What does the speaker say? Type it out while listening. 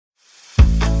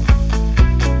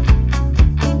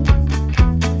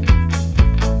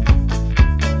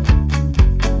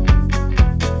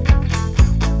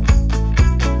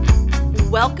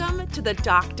to the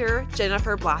Dr.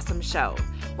 Jennifer Blossom Show,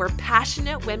 where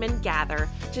passionate women gather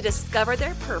to discover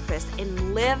their purpose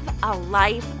and live a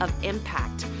life of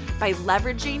impact by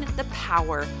leveraging the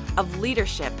power of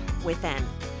leadership within.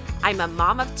 I'm a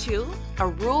mom of two, a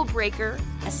rule breaker,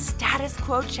 a status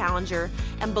quo challenger,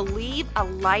 and believe a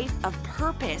life of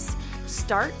purpose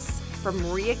starts from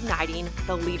reigniting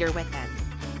the leader within.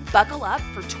 Buckle up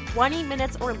for 20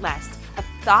 minutes or less of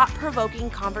thought-provoking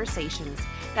conversations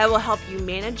that will help you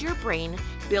manage your brain,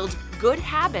 build good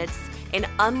habits, and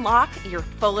unlock your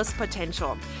fullest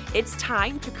potential. It's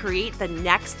time to create the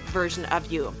next version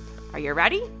of you. Are you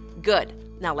ready? Good.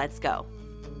 Now let's go.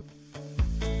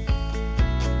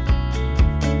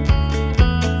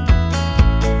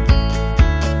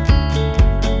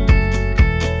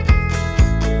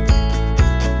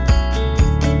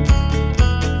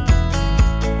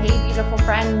 Hey, beautiful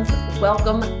friends.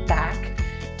 Welcome back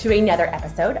to another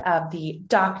episode of the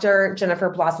Dr.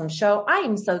 Jennifer Blossom Show. I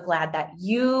am so glad that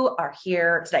you are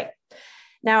here today.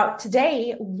 Now,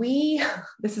 today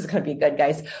this is going to be good,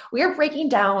 guys. We are breaking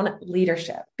down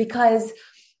leadership because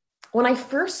when I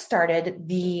first started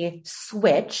the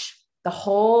switch, the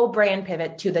whole brand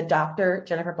pivot to the Dr.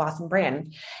 Jennifer Blossom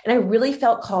brand, and I really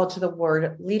felt called to the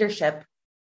word leadership,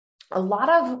 a lot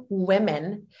of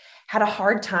women had a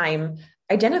hard time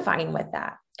identifying with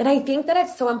that. And I think that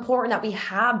it's so important that we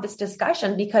have this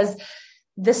discussion because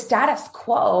the status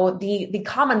quo, the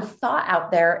common thought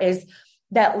out there is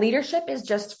that leadership is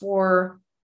just for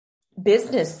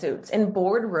business suits and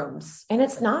boardrooms, and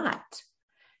it's not.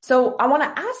 So I want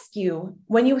to ask you,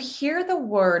 when you hear the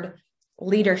word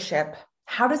leadership,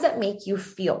 how does it make you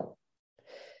feel?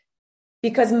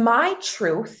 Because my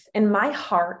truth and my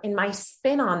heart and my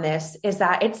spin on this is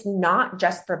that it's not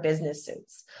just for business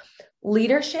suits.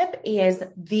 Leadership is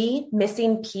the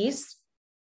missing piece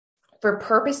for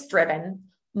purpose-driven,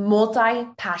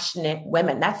 multi-passionate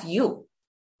women. That's you.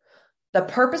 The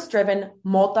purpose-driven,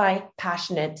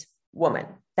 multi-passionate woman.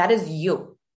 That is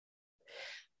you.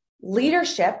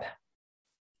 Leadership,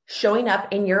 showing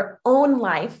up in your own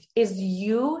life, is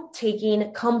you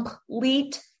taking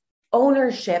complete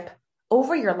ownership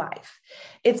over your life.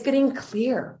 It's getting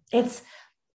clear. It's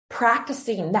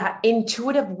practicing that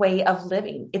intuitive way of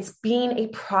living. It's being a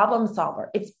problem solver.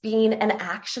 It's being an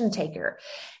action taker.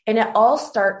 And it all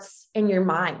starts in your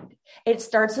mind. It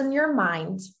starts in your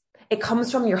mind. It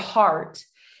comes from your heart.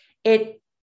 It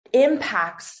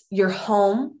impacts your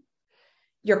home,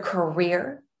 your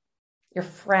career, your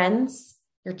friends,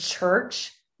 your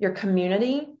church, your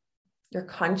community, your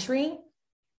country,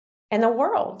 and the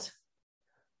world.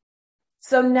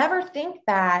 So never think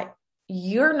that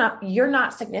you're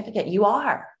not significant. You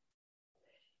are.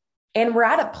 And we're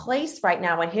at a place right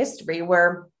now in history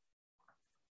where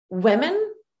women,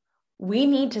 we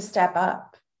need to step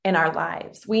up in our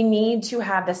lives. We need to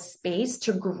have the space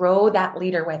to grow that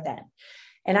leader within.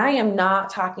 And I am not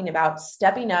talking about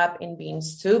stepping up and being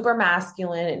super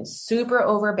masculine and super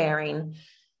overbearing.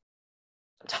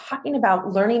 I'm talking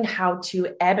about learning how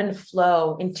to ebb and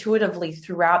flow intuitively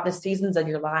throughout the seasons of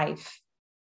your life.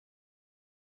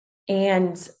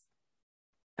 And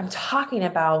I'm talking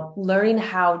about learning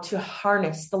how to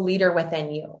harness the leader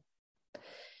within you.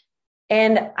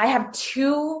 And I have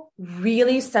two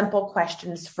really simple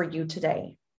questions for you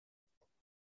today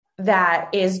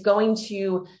that is going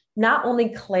to not only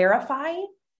clarify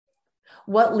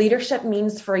what leadership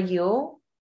means for you,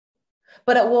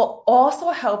 but it will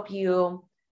also help you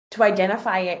to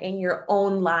identify it in your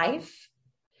own life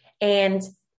and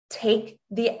take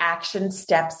the action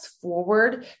steps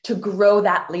forward to grow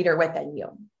that leader within you.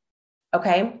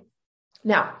 Okay?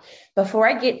 Now, before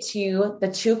I get to the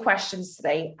two questions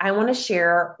today, I want to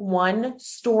share one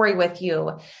story with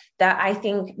you that I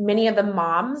think many of the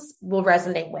moms will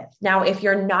resonate with. Now, if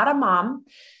you're not a mom,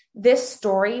 this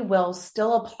story will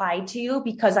still apply to you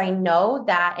because I know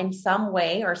that in some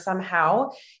way or somehow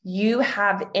you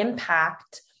have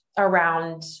impact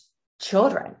around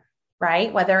children,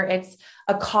 right? Whether it's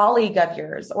a colleague of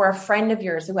yours or a friend of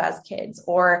yours who has kids,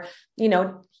 or,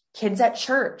 kids at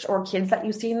church, or kids that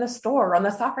you see in the store or on the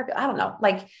soccer field. I don't know.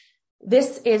 Like,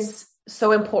 this is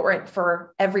so important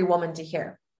for every woman to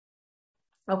hear.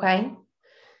 Okay.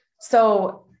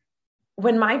 So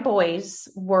when my boys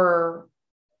were,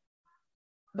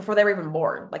 before they were even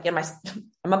born, like in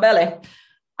my belly,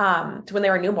 to when they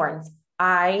were newborns,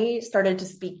 I started to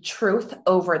speak truth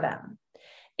over them.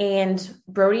 And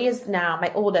Brody is now,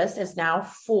 my oldest is now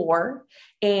 4,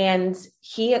 and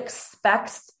he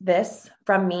expects this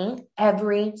from me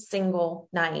every single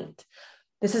night.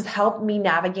 This has helped me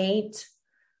navigate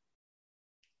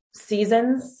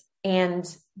seasons and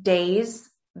days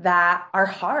that are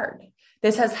hard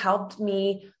This has helped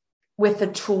me with the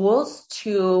tools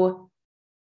to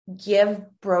give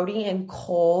Brody and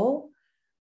Cole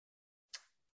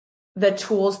the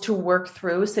tools to work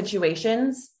through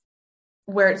situations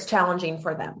where it's challenging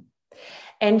for them.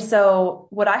 And so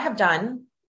what I have done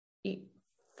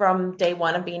from day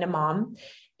one of being a mom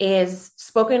is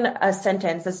spoken a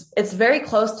sentence. It's very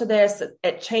close to this.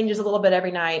 It changes a little bit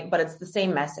every night, but it's the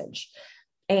same message.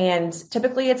 And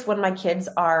typically it's when my kids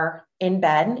are in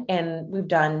bed and we've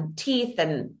done teeth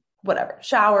and whatever,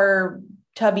 shower,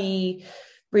 tubby,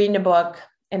 reading a book.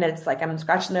 And it's like, I'm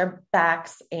scratching their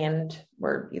backs and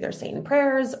we're either saying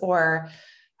prayers or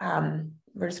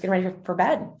we're just getting ready for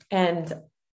bed. And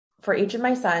for each of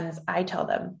my sons, I tell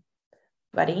them,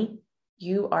 buddy,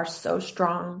 you are so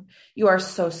strong. You are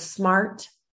so smart.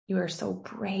 You are so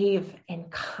brave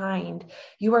and kind.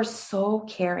 You are so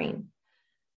caring.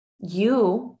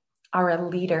 You are a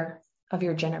leader of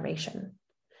your generation.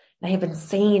 And I have been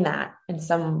saying that in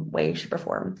some way, shape, or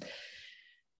form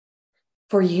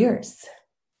for years.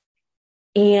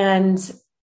 And,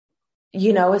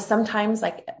 sometimes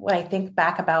like when I think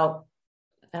back about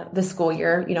the school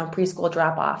year, preschool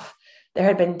drop off, there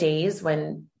had been days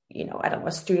when,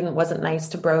 a student wasn't nice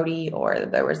to Brody, or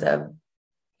there was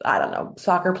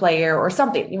soccer player or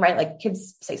something, right? Like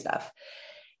kids say stuff.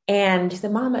 And he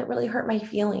said, Mom, it really hurt my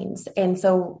feelings. And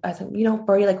so I said,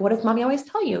 Brody, like, what does Mommy always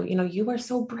tell you? You are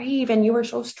so brave and you are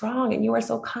so strong and you are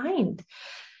so kind.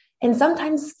 And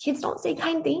sometimes kids don't say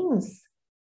kind things.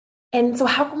 And so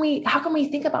how can we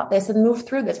think about this and move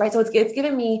through this, right? So it's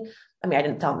given me, I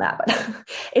didn't tell him that, but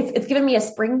it's given me a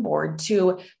springboard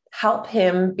to help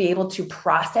him be able to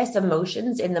process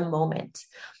emotions in the moment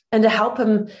and to help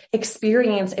him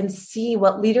experience and see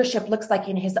what leadership looks like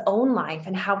in his own life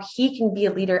and how he can be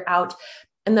a leader out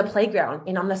in the playground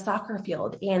and on the soccer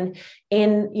field and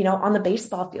on the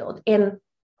baseball field. And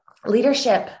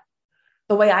leadership,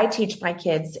 the way I teach my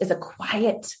kids, is a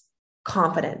quiet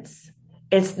confidence.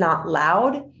 It's not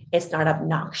loud. It's not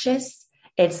obnoxious.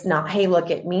 It's not, hey,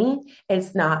 look at me.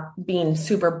 It's not being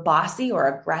super bossy or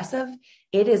aggressive.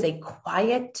 It is a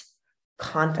quiet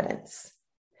confidence.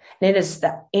 And it is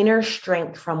the inner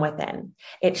strength from within.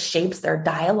 It shapes their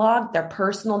dialogue, their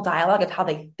personal dialogue of how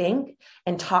they think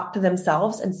and talk to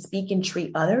themselves and speak and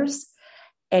treat others.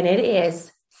 And it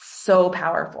is so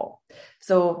powerful.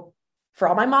 So for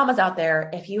all my mamas out there,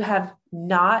 if you have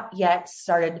not yet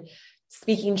started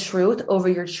speaking truth over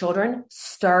your children,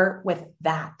 start with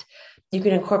that. You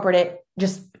can incorporate it,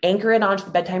 just anchor it onto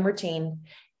the bedtime routine.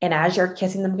 And as you're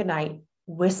kissing them goodnight,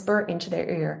 whisper into their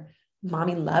ear,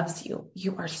 Mommy loves you.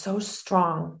 You are so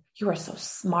strong. You are so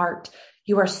smart.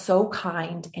 You are so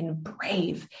kind and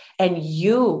brave. And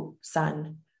you,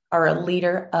 son, are a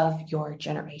leader of your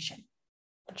generation.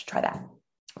 Let's try that.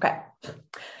 Okay.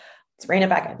 Let's rein it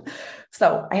back in.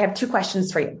 So I have 2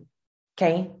 questions for you.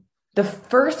 Okay. The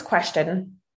first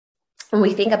question, when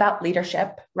we think about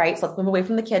leadership, right? So let's move away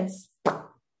from the kids,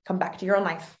 come back to your own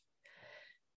life.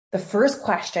 The first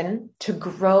question to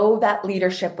grow that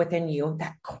leadership within you,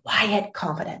 that quiet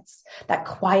confidence, that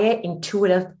quiet,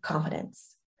 intuitive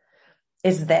confidence,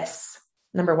 is this.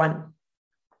 Number 1,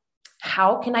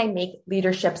 how can I make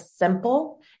leadership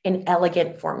simple and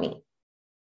elegant for me?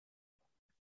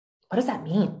 What does that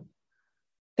mean?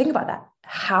 Think about that.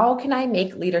 How can I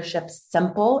make leadership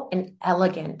simple and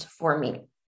elegant for me? Let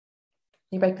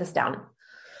me break this down.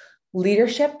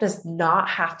 Leadership does not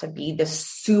have to be this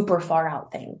super far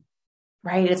out thing,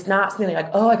 right? It's not something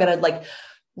like, oh, I got to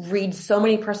read so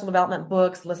many personal development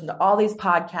books, listen to all these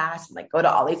podcasts, and go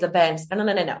to all these events.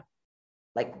 No.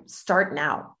 Start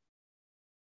now.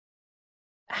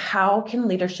 How can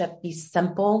leadership be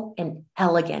simple and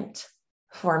elegant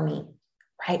for me,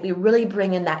 right? We really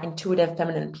bring in that intuitive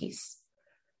feminine piece.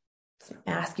 It's not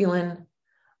masculine.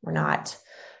 We're not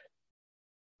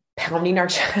pounding our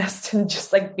chest and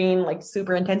just being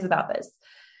super intense about this.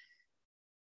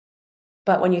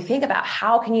 But when you think about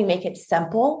how can you make it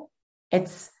simple,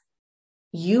 it's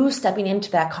you stepping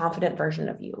into that confident version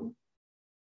of you.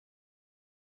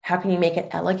 How can you make it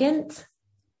elegant?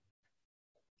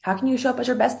 How can you show up as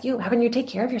your best you? How can you take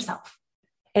care of yourself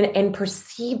and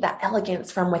perceive that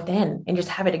elegance from within and just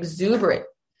have it exuberate,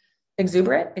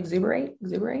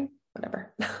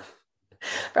 whatever,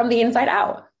 from the inside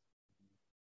out,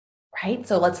 right?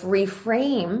 So let's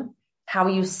reframe how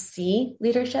you see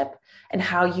leadership and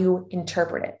how you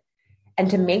interpret it.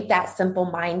 And to make that simple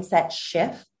mindset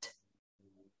shift,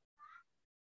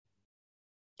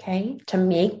 okay, to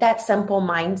make that simple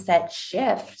mindset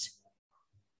shift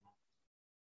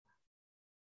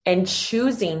and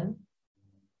choosing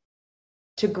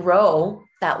to grow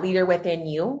that leader within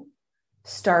you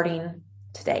starting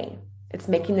today. It's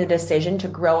making the decision to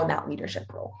grow in that leadership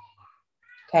role.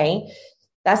 Okay.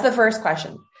 That's the first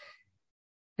question.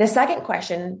 The second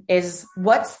question is,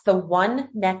 what's the one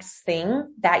next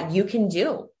thing that you can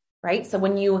do, right? So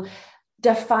when you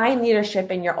define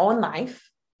leadership in your own life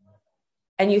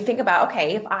and you think about,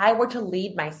 okay, if I were to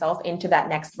lead myself into that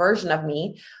next version of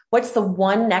me, what's the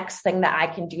one next thing that I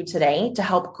can do today to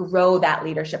help grow that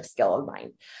leadership skill of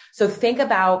mine? So think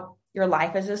about your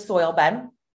life as a soil bed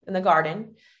in the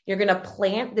garden. You're going to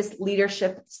plant this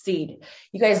leadership seed.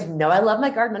 You guys know I love my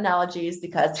garden analogies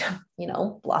because,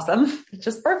 blossom, it's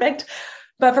just perfect.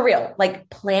 But for real, like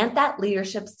plant that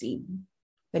leadership seed.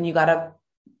 Then you got to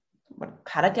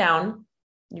cut it down.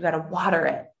 You got to water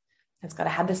it. It's got to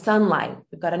have the sunlight.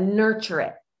 We've got to nurture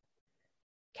it.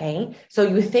 Okay. So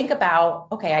you think about,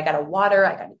 okay, I got to water,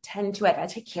 I got to tend to it, I got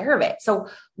to take care of it. So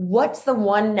what's the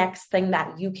one next thing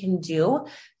that you can do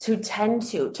to tend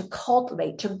to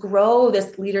cultivate, to grow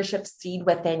this leadership seed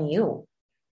within you?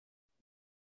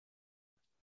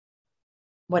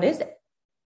 What is it?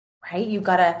 Right? You've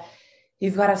got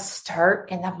to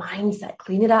start in the mindset,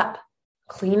 clean it up,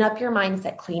 clean up your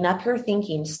mindset, clean up your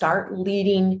thinking, start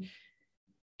leading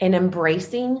and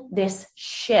embracing this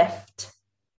shift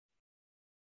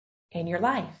in your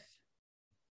life.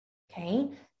 Okay.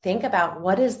 Think about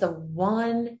what is the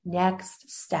one next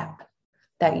step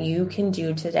that you can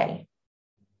do today.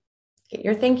 Get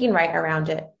your thinking right around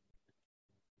it.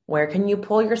 Where can you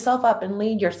pull yourself up and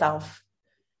lead yourself?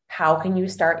 How can you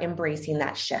start embracing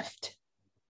that shift?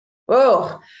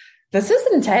 Oh, this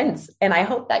is intense. And I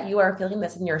hope that you are feeling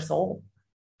this in your soul.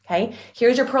 Okay.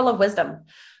 Here's your pearl of wisdom.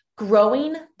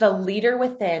 Growing the leader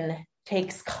within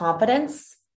takes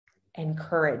confidence and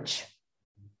courage.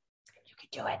 You can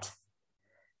do it.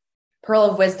 Pearl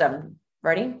of wisdom.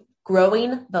 Ready?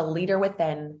 Growing the leader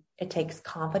within. It takes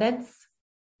confidence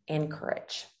and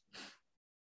courage.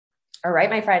 All right,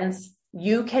 my friends,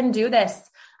 you can do this.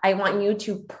 I want you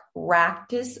to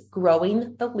practice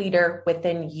growing the leader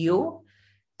within you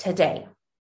today.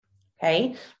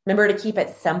 Okay. Remember to keep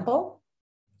it simple,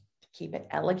 to keep it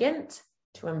elegant,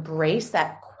 to embrace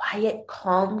that quiet,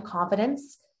 calm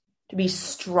confidence, to be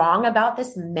strong about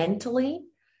this mentally.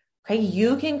 Okay.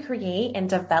 You can create and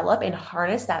develop and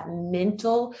harness that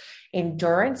mental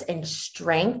endurance and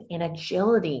strength and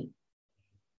agility.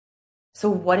 So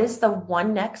what is the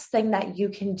one next thing that you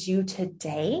can do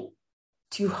today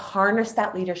to harness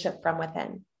that leadership from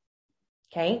within?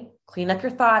 Okay. Clean up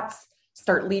your thoughts,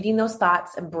 start leading those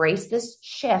thoughts, embrace this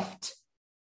shift,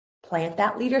 plant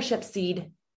that leadership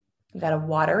seed. You got to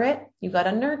water it. You got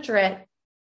to nurture it.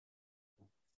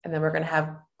 And then we're going to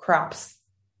have crops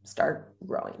start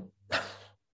growing.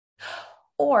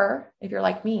 Or if you're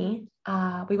like me,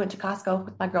 we went to Costco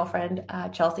with my girlfriend,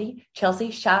 Chelsea.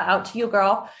 Chelsea, shout out to you,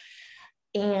 girl.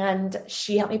 And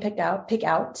she helped me pick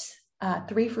out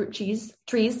 3 fruit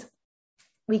trees.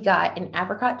 We got an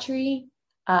apricot tree,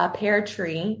 a pear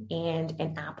tree, and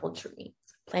an apple tree.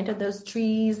 Planted those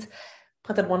trees,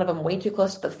 planted one of them way too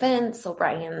close to the fence. So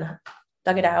Brian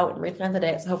dug it out and replanted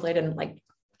it. So hopefully I didn't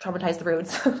traumatize the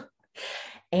roots.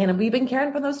 And we've been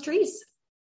caring for those trees.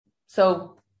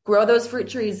 So grow those fruit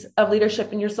trees of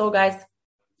leadership in your soul, guys.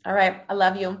 All right. I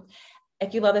love you.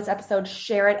 If you love this episode,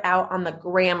 share it out on the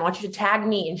gram. I want you to tag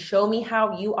me and show me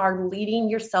how you are leading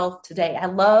yourself today. I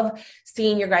love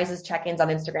seeing your guys' check-ins on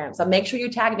Instagram. So make sure you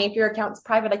tag me. If your account's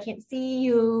private, I can't see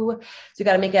you. So you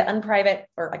got to make it unprivate,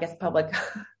 or I guess public.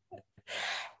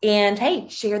 And hey,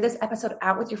 share this episode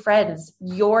out with your friends.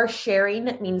 Your sharing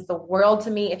means the world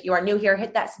to me. If you are new here,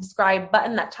 hit that subscribe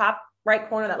button, that top right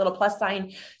corner, that little plus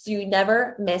sign, so you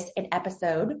never miss an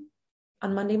episode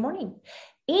on Monday morning.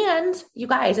 And you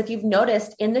guys, if you've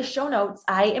noticed in the show notes,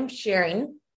 I am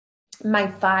sharing my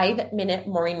 5-minute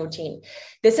morning routine.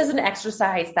 This is an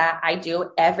exercise that I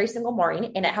do every single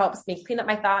morning, and it helps me clean up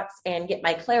my thoughts and get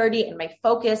my clarity and my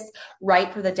focus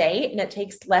right for the day. And it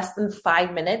takes less than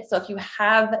 5 minutes. So if you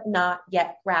have not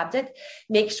yet grabbed it,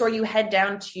 make sure you head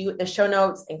down to the show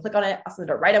notes and click on it. I'll send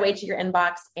it right away to your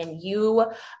inbox, and you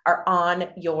are on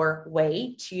your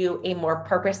way to a more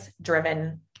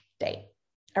purpose-driven day.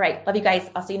 All right. Love you guys.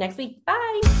 I'll see you next week.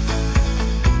 Bye.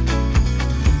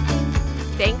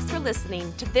 Thanks for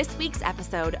listening to this week's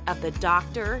episode of the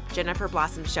Dr. Jennifer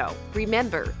Blossom Show.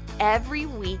 Remember, every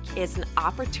week is an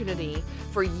opportunity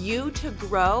for you to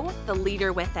grow the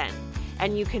leader within,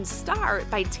 and you can start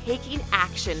by taking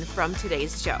action from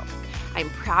today's show. I'm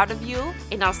proud of you,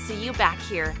 and I'll see you back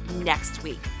here next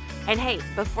week. And hey,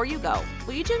 before you go,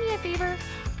 will you do me a favor?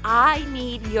 I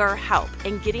need your help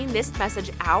in getting this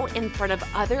message out in front of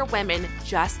other women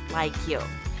just like you.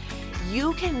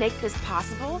 You can make this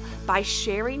possible by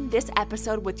sharing this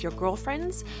episode with your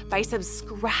girlfriends, by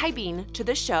subscribing to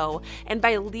the show, and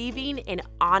by leaving an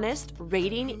honest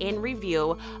rating and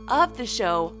review of the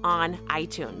show on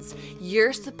iTunes.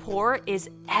 Your support is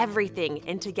everything,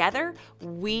 and together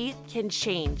we can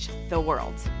change the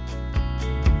world.